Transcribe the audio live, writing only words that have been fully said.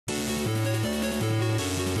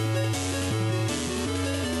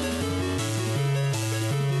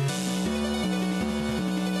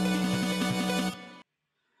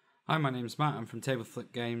Hi, my name's Matt. I'm from Table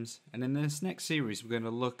Flip Games, and in this next series, we're going to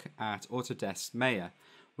look at Autodesk Maya.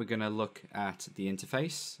 We're going to look at the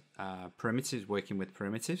interface, primitives, working with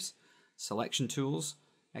primitives, selection tools,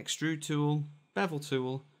 extrude tool, bevel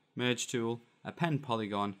tool, merge tool, append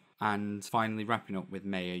polygon, and finally wrapping up with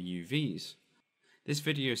Maya UVs. This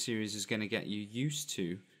video series is going to get you used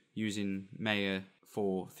to using Maya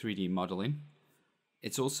for 3D modeling.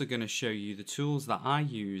 It's also going to show you the tools that I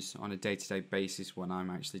use on a day-to-day basis when I'm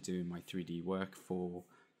actually doing my 3D work for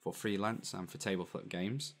freelance and for Table Flip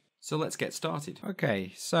Games. So let's get started.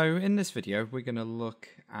 Okay, so in this video we're going to look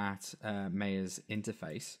at Maya's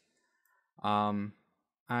interface.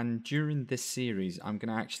 And during this series I'm going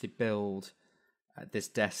to actually build this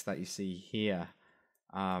desk that you see here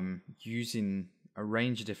using a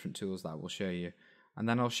range of different tools that I will show you. And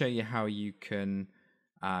then I'll show you how you can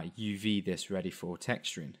UV this ready for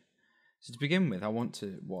texturing. So to begin with,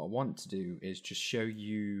 what I want to do is just show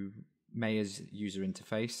you Maya's user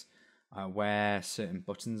interface, where certain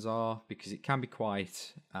buttons are, because it can be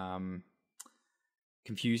quite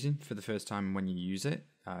confusing for the first time when you use it.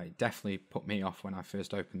 It definitely put me off when I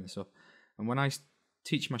first opened this up. And when I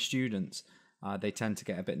teach my students, they tend to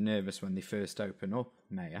get a bit nervous when they first open up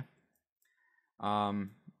Maya.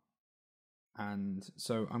 And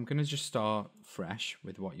so I'm going to just start fresh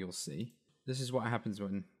with what you'll see. This is what happens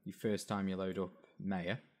when you first time you load up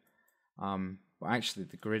Maya. But actually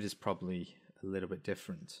the grid is probably a little bit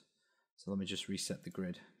different. So let me just reset the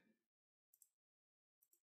grid.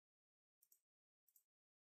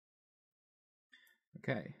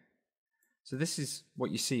 Okay. So this is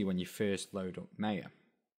what you see when you first load up Maya.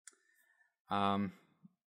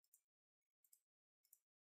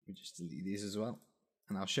 We just delete these as well.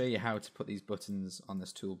 And I'll show you how to put these buttons on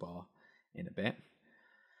this toolbar in a bit.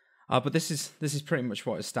 But this is pretty much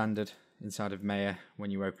what is standard inside of Maya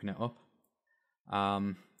when you open it up.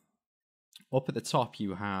 Up at the top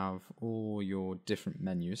you have all your different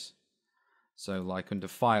menus. So like under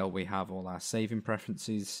File we have all our saving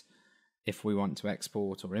preferences. If we want to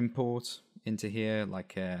export or import into here,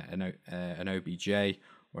 like an OBJ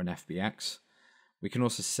or an FBX. We can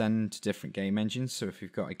also send to different game engines. So if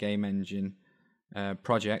you've got a game engine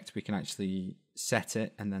project, we can actually set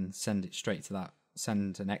it and then send it straight to that,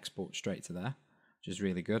 send an export straight to there, which is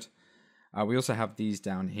really good. We also have these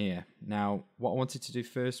down here. Now, what I wanted to do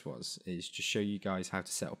first is just show you guys how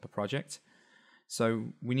to set up a project. So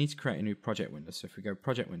we need to create a new project window. So if we go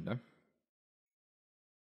project window,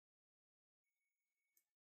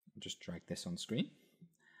 I'll just drag this on screen.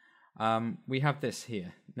 We have this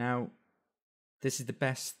here. Now, this is the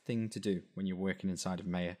best thing to do when you're working inside of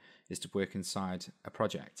Maya, is to work inside a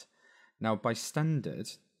project. Now, by standard,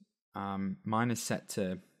 mine is set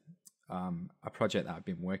to a project that I've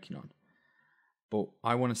been working on. But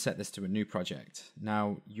I want to set this to a new project.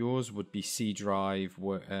 Now, yours would be C Drive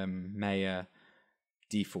Maya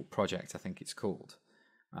default project, I think it's called.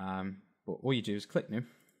 But all you do is click new.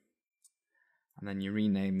 And then you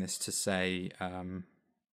rename this to say...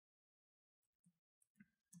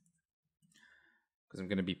 because I'm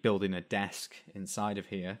going to be building a desk inside of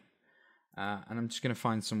here, and I'm just going to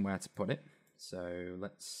find somewhere to put it. So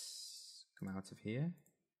let's come out of here,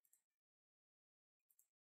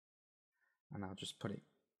 and I'll just put it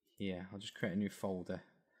here. I'll just create a new folder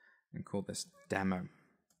and call this demo.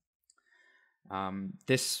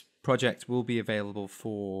 This project will be available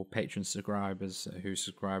for Patreon subscribers who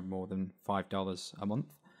subscribe more than $5 a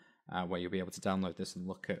month, where you'll be able to download this and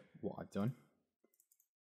look at what I've done.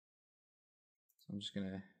 I'm just going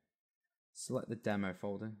to select the demo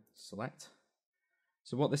folder, select.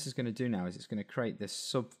 So what this is going to do now is it's going to create this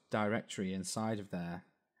subdirectory inside of there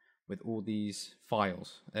with all these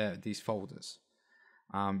files, these folders.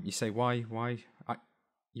 You say, why?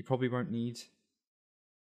 You probably won't need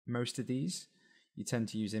most of these. You tend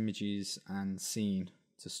to use images and scene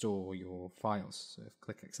to store your files. So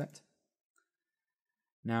click accept.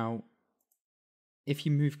 Now, if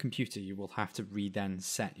you move computer, you will have to then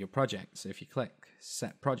set your project. So if you click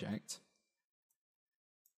set project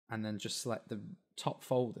and then just select the top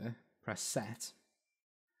folder, press set.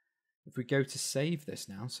 If we go to save this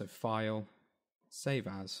now, so file, save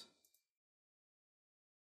as,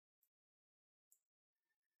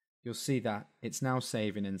 you'll see that it's now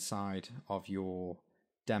saving inside of your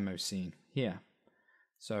demo scene here.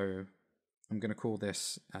 So I'm going to call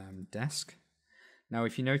this desk. Now,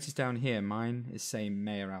 if you notice down here, mine is saying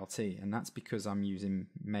Maya LT, and that's because I'm using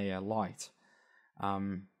Maya Lite.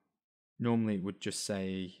 Normally, it would just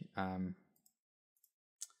say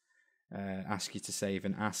ask you to save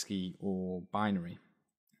an ASCII or binary.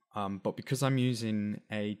 But because I'm using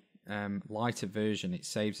a lighter version, it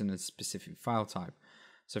saves in a specific file type.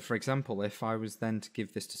 So for example, if I was then to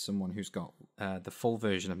give this to someone who's got the full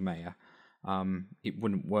version of Maya, it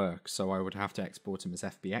wouldn't work. So I would have to export them as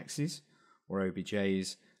FBXs or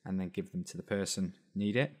OBJs and then give them to the person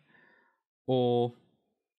need it. Or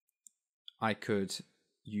I could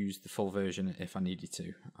use the full version if I needed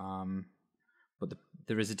to. But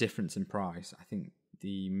there is a difference in price. I think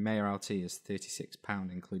the Maya LT is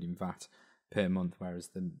 £36 including VAT per month,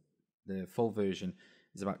 whereas the full version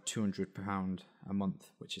is about £200 a month,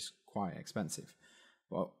 which is quite expensive.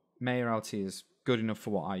 But Maya LT is good enough for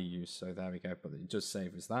what I use, so there we go. But it does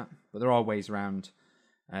save us that. But there are ways around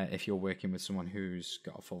if you're working with someone who's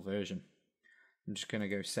got a full version. I'm just going to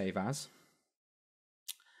go save as.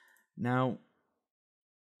 Now,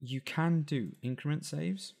 you can do increment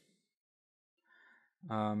saves.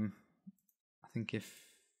 I think let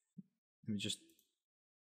me just,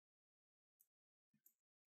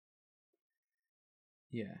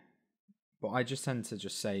 yeah. But I just tend to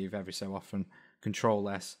just save every so often, Control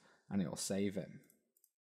S, and it'll save it.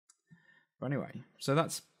 But anyway, so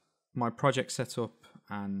that's my project setup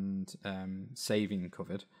and saving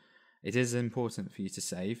covered. It is important for you to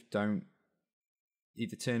save. Don't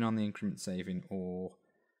either turn on the increment saving or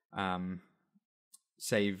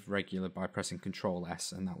save regular by pressing Control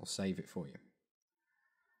S, and that will save it for you.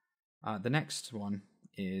 The next one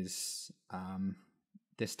is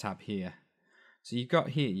this tab here. So you've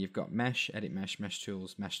got Mesh, Edit Mesh, Mesh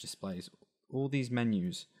Tools, Mesh Displays. All these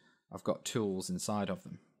menus have got tools inside of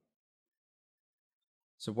them.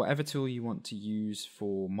 So whatever tool you want to use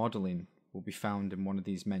for modeling will be found in one of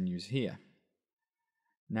these menus here.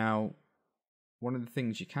 Now, one of the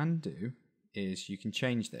things you can do is you can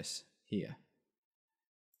change this here.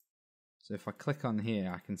 So if I click on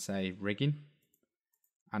here, I can say rigging,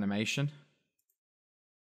 animation,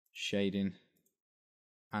 shading,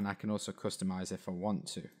 and I can also customize if I want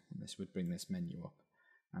to. And this would bring this menu up.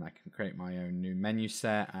 And I can create my own new menu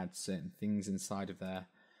set, add certain things inside of there.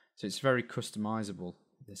 So it's very customizable,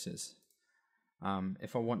 this is.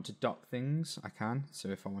 If I want to dock things, I can. So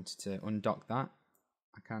if I wanted to undock that,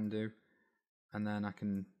 I can do. And then I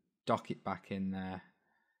can dock it back in there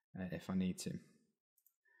if I need to.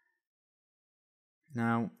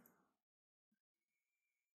 Now,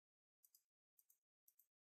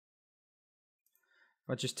 if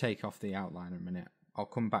I just take off the outliner a minute, I'll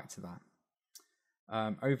come back to that.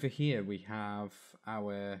 Over here we have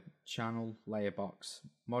our channel layer box,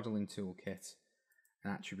 modeling toolkit,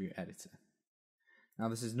 and attribute editor. Now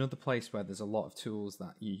this is another place where there's a lot of tools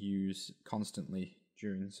that you use constantly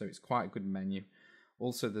during, so it's quite a good menu.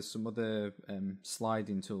 Also there's some other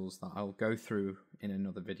sliding tools that I'll go through in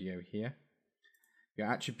another video here. Your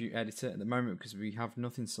attribute editor, at the moment because we have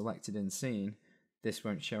nothing selected in scene, this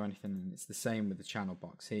won't show anything, and it's the same with the channel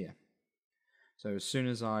box here. So as soon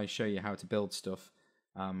as I show you how to build stuff,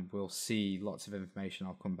 we'll see lots of information.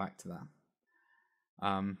 I'll come back to that.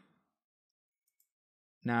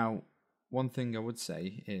 Now, one thing I would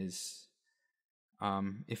say is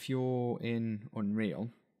if you're in Unreal,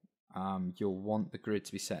 you'll want the grid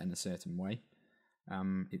to be set in a certain way.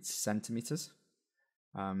 It's centimeters.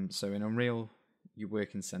 So in Unreal, you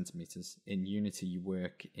work in centimeters. In Unity, you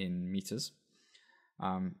work in meters.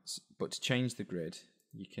 But to change the grid,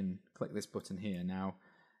 you can click this button here. Now,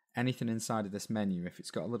 anything inside of this menu, if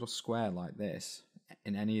it's got a little square like this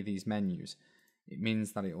in any of these menus, it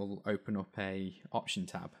means that it will open up a option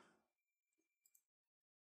tab.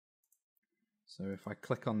 So if I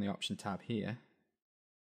click on the option tab here,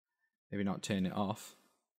 maybe not turn it off,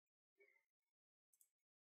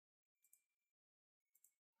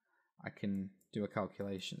 I can do a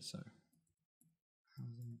calculation. So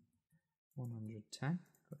 110,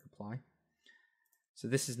 click apply. So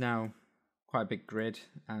this is now quite a big grid,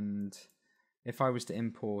 and if I was to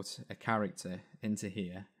import a character into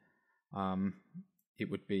here, it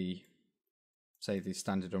would be, say, the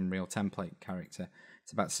standard Unreal template character.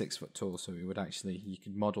 It's about 6 foot tall, so it would actually, you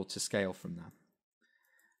could model to scale from that.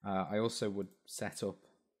 I also would set up,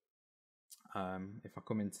 if I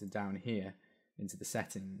come into down here, into the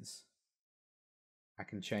settings, I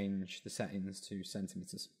can change the settings to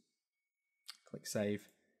centimeters. Click save.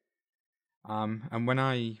 And when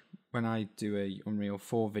I do a Unreal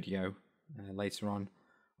 4 video later on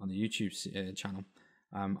the YouTube channel,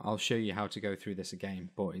 I'll show you how to go through this again,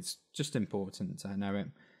 but it's just important to know it.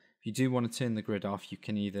 If you do want to turn the grid off, you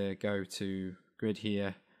can either go to grid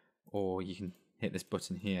here, or you can hit this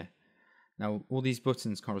button here. Now, all these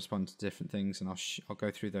buttons correspond to different things, and I'll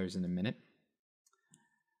go through those in a minute.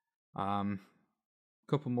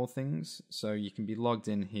 Couple more things. So you can be logged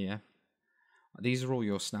in here. These are all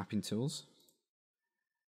your snapping tools.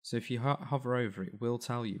 So if you hover over it, will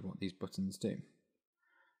tell you what these buttons do.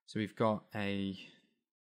 So we've got a,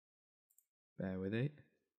 bear with it.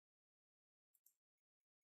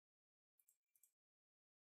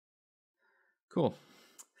 Cool.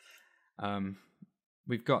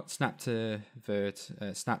 We've got snap to vert,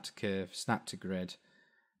 snap to curve, snap to grid,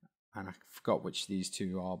 and I forgot which these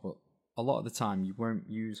two are, but a lot of the time you won't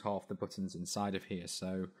use half the buttons inside of here,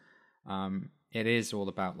 so it is all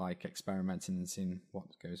about like experimenting and seeing what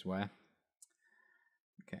goes where.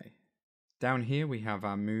 Okay, down here we have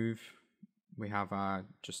our move, we have our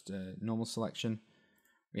just a normal selection,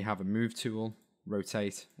 we have a move tool,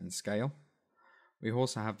 rotate and scale. We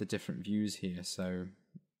also have the different views here, so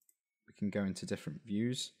we can go into different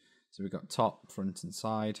views. So we've got top, front and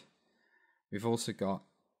side. We've also got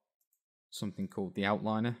something called the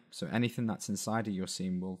outliner. So anything that's inside of your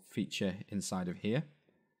scene will feature inside of here.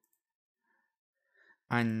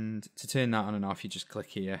 And to turn that on and off, you just click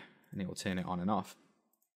here and it will turn it on and off.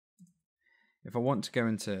 If I want to go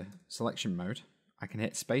into selection mode, I can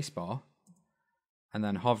hit spacebar and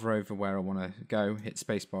then hover over where I want to go, hit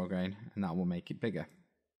spacebar again, and that will make it bigger.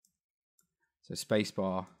 So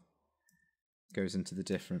spacebar goes into the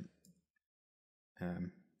different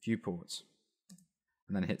viewports,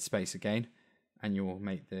 and then hit space again, and you will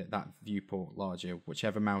make that viewport larger,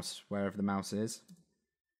 wherever the mouse is.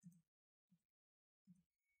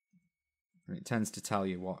 And it tends to tell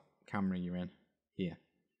you what camera you're in here.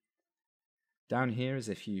 Down here is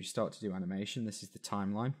if you start to do animation, this is the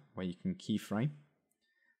timeline where you can keyframe,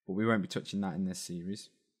 but we won't be touching that in this series.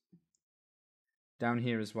 Down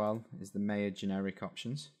here as well is the Maya generic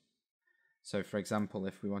options. So for example,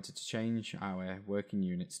 if we wanted to change our working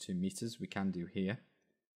units to meters, we can do here.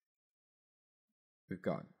 We've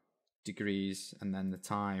got degrees and then the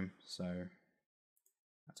time, so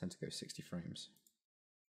I tend to go 60 frames.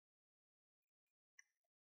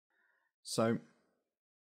 So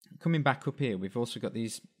coming back up here, we've also got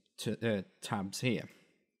these tabs here.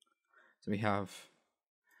 So we have,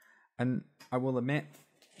 and I will admit,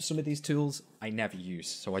 some of these tools I never use,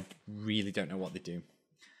 so I really don't know what they do.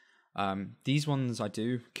 These ones I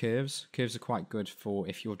do, curves. Curves are quite good for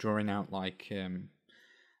if you're drawing out like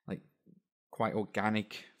quite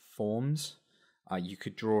organic forms. You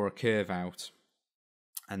could draw a curve out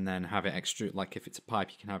and then have it extrude, like if it's a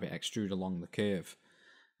pipe, you can have it extrude along the curve.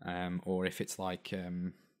 Or if it's like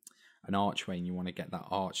an archway and you want to get that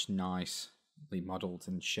arch nicely modelled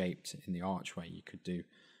and shaped in the archway, you could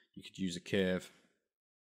use a curve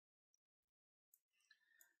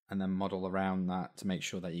and then model around that to make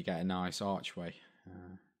sure that you get a nice archway.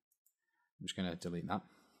 I'm just going to delete that.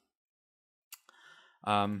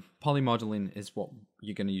 Poly modeling is what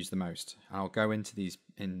you're going to use the most. I'll go into these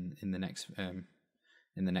in the next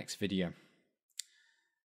video.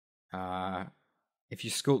 If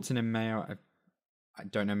you're sculpting in Maya, I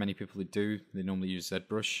don't know many people who do. They normally use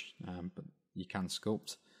ZBrush, but you can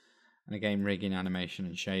sculpt. And again, rigging, animation,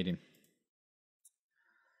 and shading.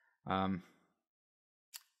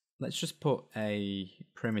 Let's just put a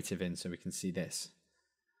primitive in so we can see this.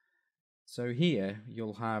 So here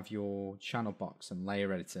you'll have your channel box and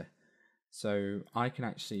layer editor. So I can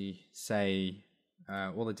actually say,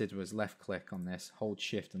 all I did was left click on this, hold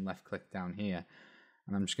shift and left click down here.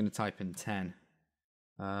 And I'm just going to type in 10.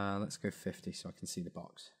 Let's go 50 so I can see the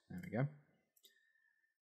box. There we go.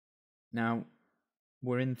 Now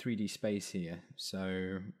we're in 3D space here,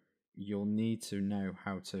 so you'll need to know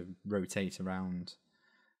how to rotate around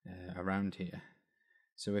here.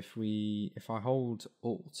 So if I hold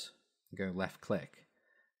Alt and go left click,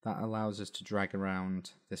 that allows us to drag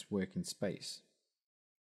around this working space.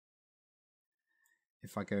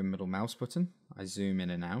 If I go middle mouse button, I zoom in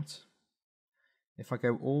and out. If I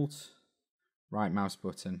go Alt, right mouse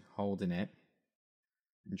button, holding it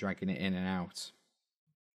and dragging it in and out.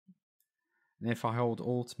 And if I hold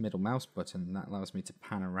Alt middle mouse button, that allows me to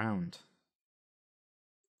pan around.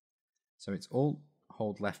 So it's Alt,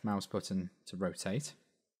 hold left mouse button to rotate,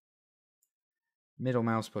 middle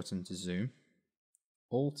mouse button to zoom,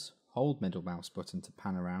 Alt, hold middle mouse button to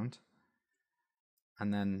pan around,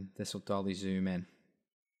 and then this will dolly zoom in.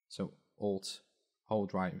 So Alt,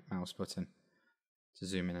 hold right mouse button to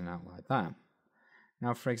zoom in and out like that.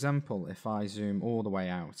 Now, for example, if I zoom all the way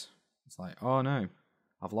out, it's like, oh no,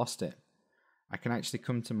 I've lost it. I can actually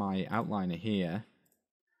come to my outliner here,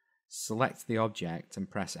 select the object and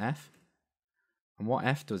press F. And what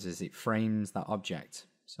F does is it frames that object.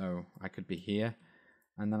 So I could be here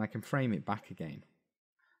and then I can frame it back again.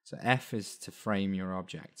 So F is to frame your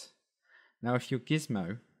object. Now if your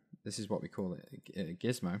gizmo, this is what we call it, a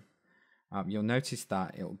gizmo, you'll notice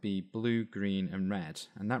that it'll be blue, green and red,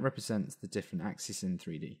 and that represents the different axes in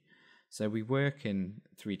 3D. So we work in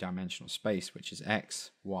three-dimensional space, which is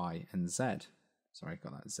X, Y, and Z. Sorry, I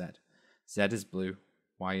got that Z. Z is blue,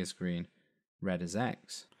 Y is green, red is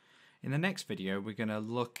X. In the next video, we're going to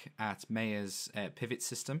look at Maya's pivot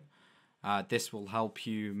system. This will help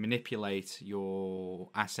you manipulate your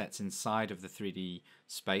assets inside of the 3D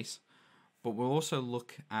space. But we'll also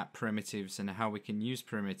look at primitives and how we can use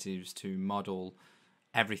primitives to model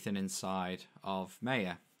everything inside of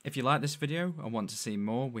Maya. If you like this video and want to see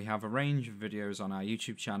more, we have a range of videos on our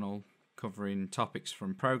YouTube channel covering topics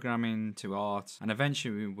from programming to art, and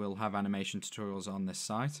eventually we'll have animation tutorials on this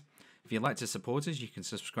site. If you'd like to support us, you can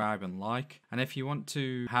subscribe and like, and if you want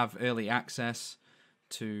to have early access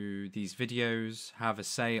to these videos, have a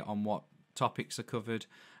say on what topics are covered,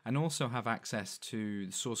 and also have access to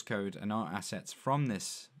the source code and art assets from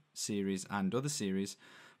this series and other series,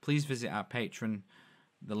 please visit our Patreon.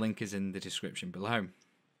 The link is in the description below.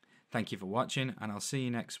 Thank you for watching, and I'll see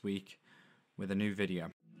you next week with a new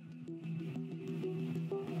video.